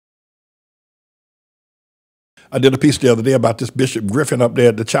I did a piece the other day about this Bishop Griffin up there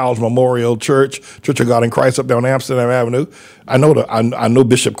at the Child's Memorial Church, Church of God in Christ up there on Amsterdam Avenue. I know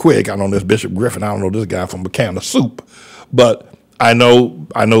Bishop Quigg. I know this Bishop Griffin. I don't know this guy from a can of soup, but I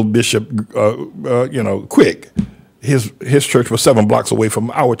know Bishop Quigg. His church was 7 blocks away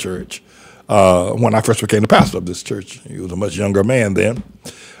from our church when I first became the pastor of this church. He was a much younger man then.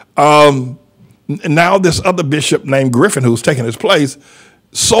 Now this other bishop named Griffin, who's taking his place,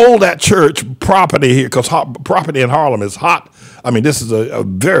 sold that church property here, because property in Harlem is hot. I mean, this is a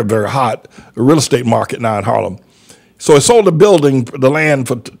very, very hot real estate market now in Harlem. So he sold the land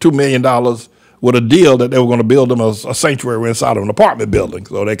for $2 million with a deal that they were going to build them a sanctuary inside of an apartment building,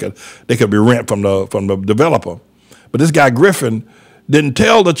 so they could be rent from the developer. But this guy Griffin didn't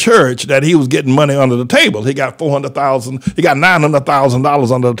tell the church that he was getting money under the table. He got $400,000. He got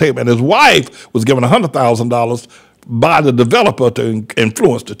 $900,000 under the table, and his wife was given $100,000 by the developer to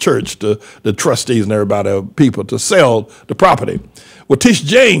influence the church, the trustees and everybody, people, to sell the property. Well, Tish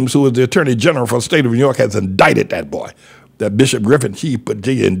James, who is the Attorney General for the state of New York, has indicted that boy. That Bishop Griffin, she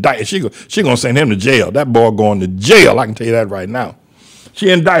indicted. She gonna send him to jail. That boy going to jail. I can tell you that right now. She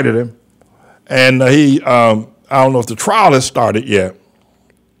indicted him, and I don't know if the trial has started yet.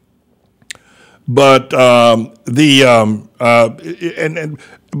 But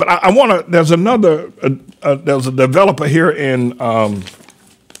but I want to. There's another. There's a developer here in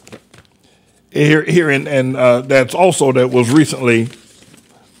that's also that was recently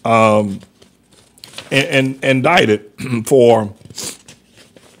indicted for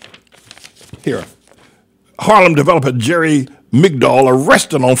here. Harlem developer Jerry Migdal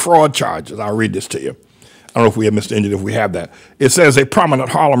arrested on fraud charges. I'll read this to you. I don't know if we have Mr. Engine, if we have that. It says a prominent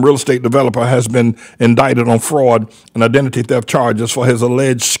Harlem real estate developer has been indicted on fraud and identity theft charges for his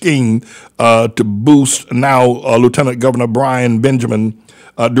alleged scheme to boost now Lieutenant Governor Brian Benjamin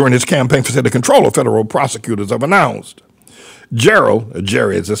during his campaign for city controller, federal prosecutors have announced.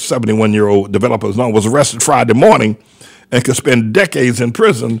 Jerry, as a 71-year-old developer is known, was arrested Friday morning and could spend decades in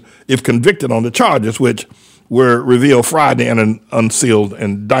prison if convicted on the charges, which were revealed Friday in an unsealed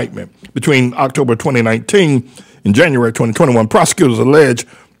indictment. Between October 2019 and January 2021, prosecutors allege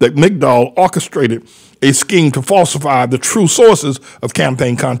that Migdal orchestrated a scheme to falsify the true sources of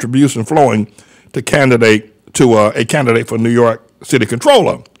campaign contribution flowing to a candidate for New York City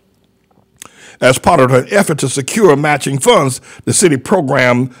Controller. As part of an effort to secure matching funds, the city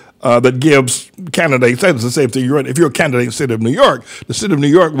program that gives candidates, let's say if you're a candidate in the city of New York, the city of New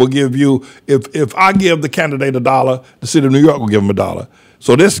York will give you, if I give the candidate $1, the city of New York will give him $1.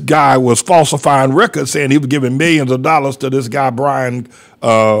 So this guy was falsifying records, saying he was giving millions of dollars to this guy, Brian,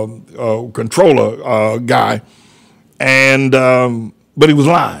 controller guy, and but he was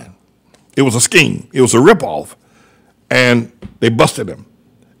lying. It was a scheme. It was a ripoff, and they busted him,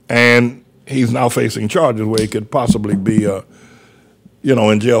 and he's now facing charges where he could possibly be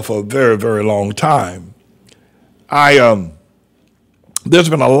in jail for a very, very long time. There's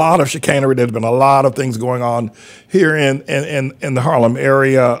been a lot of chicanery. There's been a lot of things going on here in the Harlem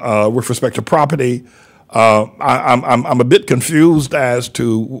area with respect to property. I'm a bit confused as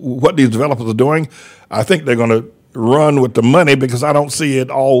to what these developers are doing. I think they're going to run with the money because I don't see it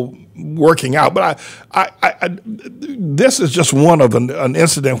all working out. But this is just one of an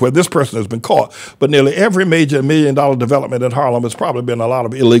incident where this person has been caught. But nearly every major $1 million development in Harlem has probably been a lot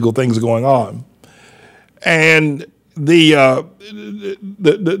of illegal things going on. And the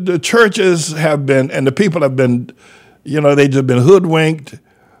churches have been, and the people have been, they've just been hoodwinked.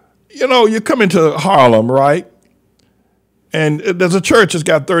 You come into Harlem, right? And there's a church that's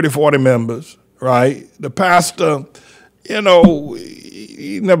got 30, 40 members, right? The pastor,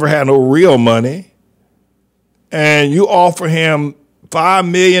 he never had no real money. And you offer him $5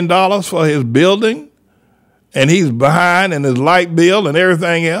 million for his building, and he's behind in his light bill and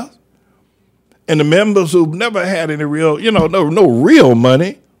everything else. And the members who've never had any real, no real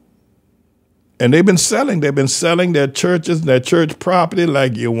money, and they've been selling their churches and their church property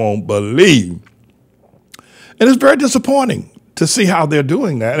like you won't believe. And it's very disappointing to see how they're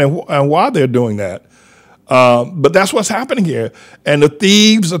doing that and why they're doing that. But that's what's happening here. And the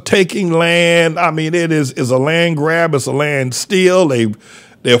thieves are taking land. I mean, it is a land grab. It's a land steal.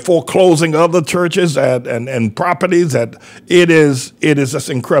 They're foreclosing other churches and properties. It is just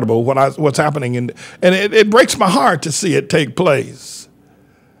incredible what's happening. And it breaks my heart to see it take place.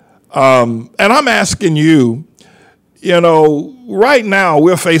 And I'm asking you, right now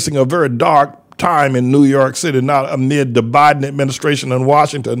we're facing a very dark time in New York City, not amid the Biden administration in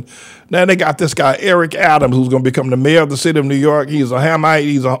Washington. Now they got this guy, Eric Adams, who's going to become the mayor of the city of New York. He's a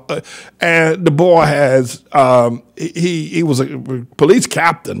Hamite. And the boy has, he was a police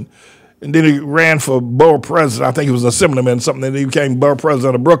captain And then he ran for borough president. I think he was an assemblyman or something. And he became borough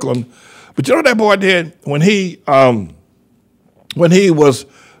president of Brooklyn. But you know what that boy did when he was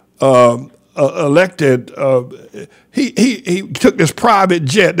elected? He took this private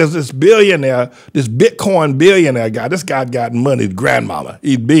jet. There's this billionaire, this Bitcoin billionaire guy. This guy got money, his grandmama.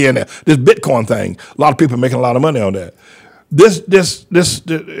 He's billionaire. This Bitcoin thing. A lot of people are making a lot of money on that.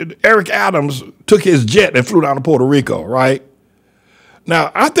 Eric Adams took his jet and flew down to Puerto Rico, right?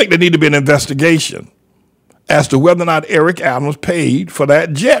 Now, I think there need to be an investigation as to whether or not Eric Adams paid for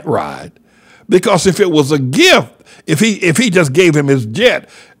that jet ride. Because if it was a gift, if he just gave him his jet,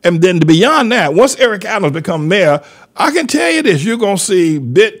 and then beyond that, once Eric Adams become mayor, I can tell you this, you're going to see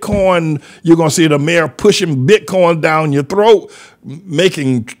Bitcoin, you're going to see the mayor pushing Bitcoin down your throat,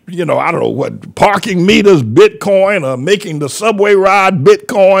 making, I don't know what, parking meters Bitcoin, or making the subway ride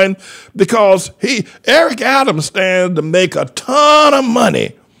Bitcoin, because Eric Adams stands to make a ton of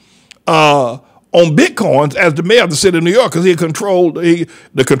money on Bitcoins as the mayor of the city of New York, because he controlled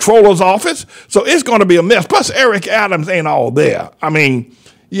the controller's office. So it's going to be a mess. Plus, Eric Adams ain't all there. I mean,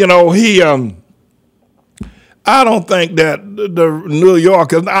 I don't think that the New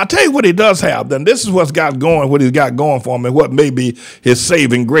Yorkers, I'll tell you what he does have, then this is what he's got going for him, and what may be his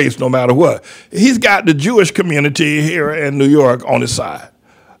saving grace no matter what. He's got the Jewish community here in New York on his side.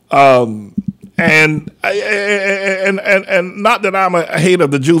 And not that I'm a hater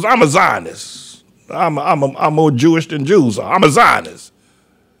of the Jews, I'm a Zionist. I'm more Jewish than Jews are. I'm a Zionist.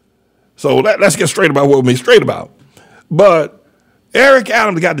 So let's get straight about what we're straight about. But Eric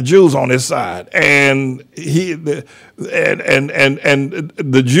Adams got the Jews on his side, and the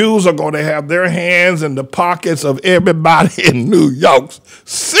Jews are going to have their hands in the pockets of everybody in New York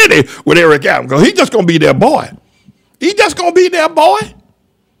City with Eric Adams, because he's just going to be their boy. He's just going to be their boy.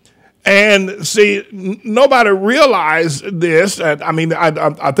 And see, nobody realized this. I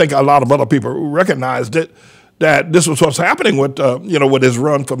think a lot of other people recognized it, that this was what's happening with, with his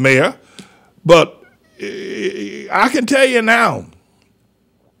run for mayor. But I can tell you now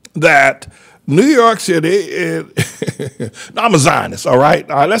that New York City, I'm a Zionist, all right?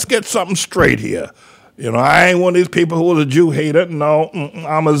 All right, let's get something straight here. I ain't one of these people who was a Jew hater. No,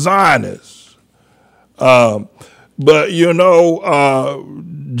 I'm a Zionist. But,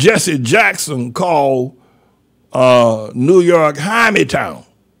 Jesse Jackson called New York Town.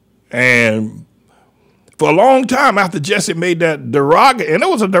 And for a long time after Jesse made that derogative, and it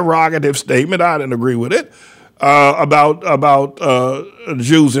was a derogative statement, I didn't agree with it, about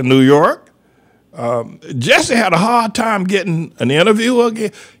Jews in New York. Jesse had a hard time getting an interview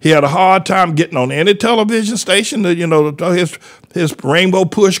again. He had a hard time getting on any television station, his Rainbow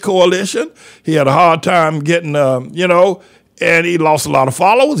Push Coalition. He had a hard time getting, and he lost a lot of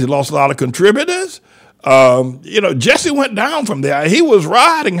followers. He lost a lot of contributors. Jesse went down from there. He was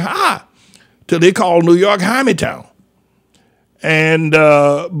riding high till they called New York Town. And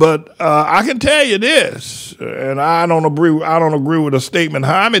but I can tell you this, and I don't agree with the statement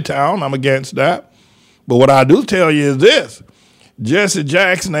Town. I'm against that. But what I do tell you is this: Jesse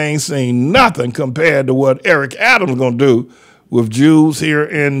Jackson ain't seen nothing compared to what Eric Adams is going to do with Jews here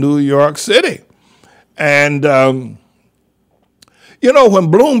in New York City. And when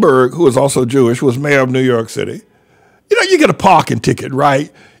Bloomberg, who is also Jewish, was mayor of New York City, you get a parking ticket,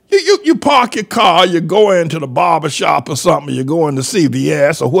 right? You park your car, you go into the barber shop or something, you go into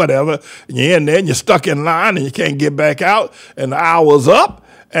CVS or whatever, and you're in there and you're stuck in line and you can't get back out, and the hour's up,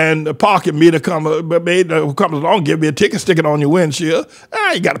 and the parking meter comes along, give you a ticket, stick it on your windshield.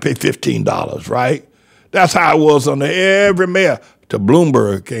 You got to pay $15, right? That's how it was under every mayor till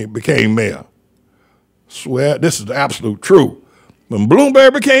Bloomberg became mayor. Swear, this is the absolute truth. When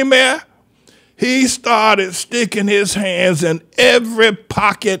Bloomberg became mayor, he started sticking his hands in every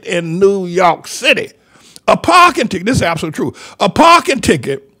pocket in New York City. A parking ticket, this is absolutely true, a parking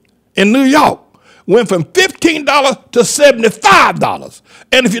ticket in New York went from $15 to $75.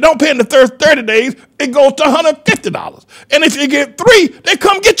 And if you don't pay in the first 30 days, it goes to $150. And if you get 3, they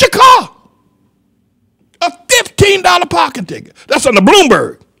come get your car. A $15 parking ticket. That's under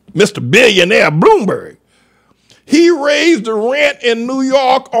Bloomberg, Mr. Billionaire Bloomberg. He raised the rent in New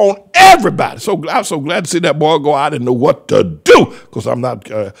York on everybody. So I'm so glad to see that boy go out and know what to do, because I'm not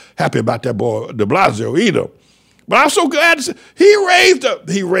happy about that boy de Blasio either. But I'm so glad to see he raised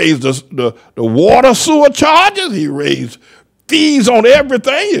the water sewer charges. He raised fees on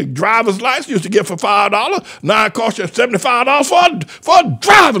everything. Your driver's license used to get for $5. Now it costs you $75 for a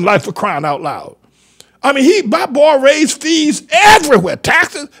driver's license, for crying out loud. I mean, my boy raised fees everywhere,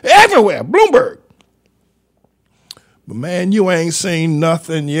 taxes everywhere, Bloomberg. But man, you ain't seen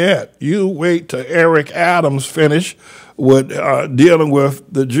nothing yet. You wait till Eric Adams finish with dealing with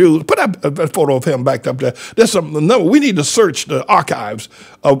the Jews. Put that photo of him back up there. There's some. No, we need to search the archives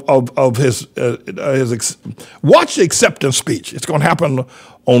of his. Watch the acceptance speech. It's going to happen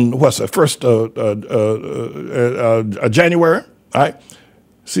on what's the first January. All right.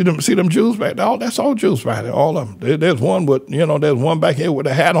 See them Jews back there? That's all Jews back there, all of them. There's one with, there's one back here with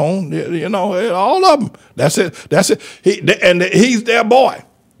a hat on, all of them. That's it. He's their boy.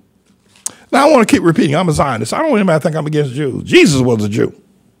 Now, I want to keep repeating, I'm a Zionist. I don't want anybody to think I'm against Jews. Jesus was a Jew.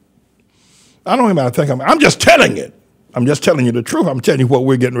 I don't want anybody to think I'm just telling it. I'm just telling you the truth. I'm telling you what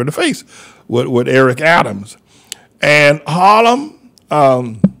we're getting ready to face with Eric Adams. And Harlem,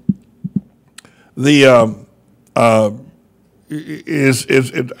 I'm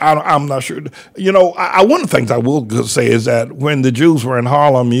not sure. One of the things I will say is that when the Jews were in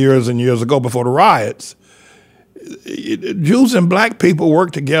Harlem years and years ago before the riots, Jews and black people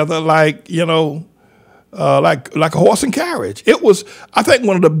worked together like a horse and carriage. It was, I think,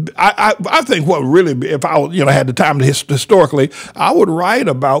 I think what really, if I had the time to historically, I would write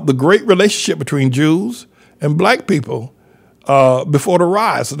about the great relationship between Jews and black people before the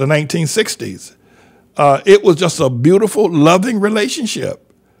riots of the 1960s. It was just a beautiful, loving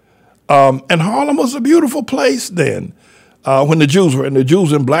relationship. And Harlem was a beautiful place then. When the Jews were, and the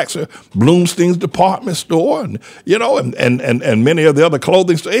Jews and blacks, Bloomstein's department store, and many of the other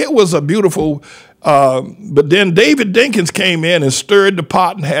clothing stores. It was a beautiful. But then David Dinkins came in and stirred the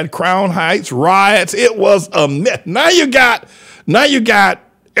pot and had Crown Heights riots. It was a mess. Now you got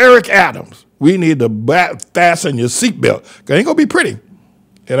Eric Adams. We need to fasten your seatbelt. It ain't gonna be pretty.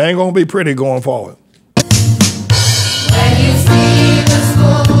 It ain't gonna be pretty going forward.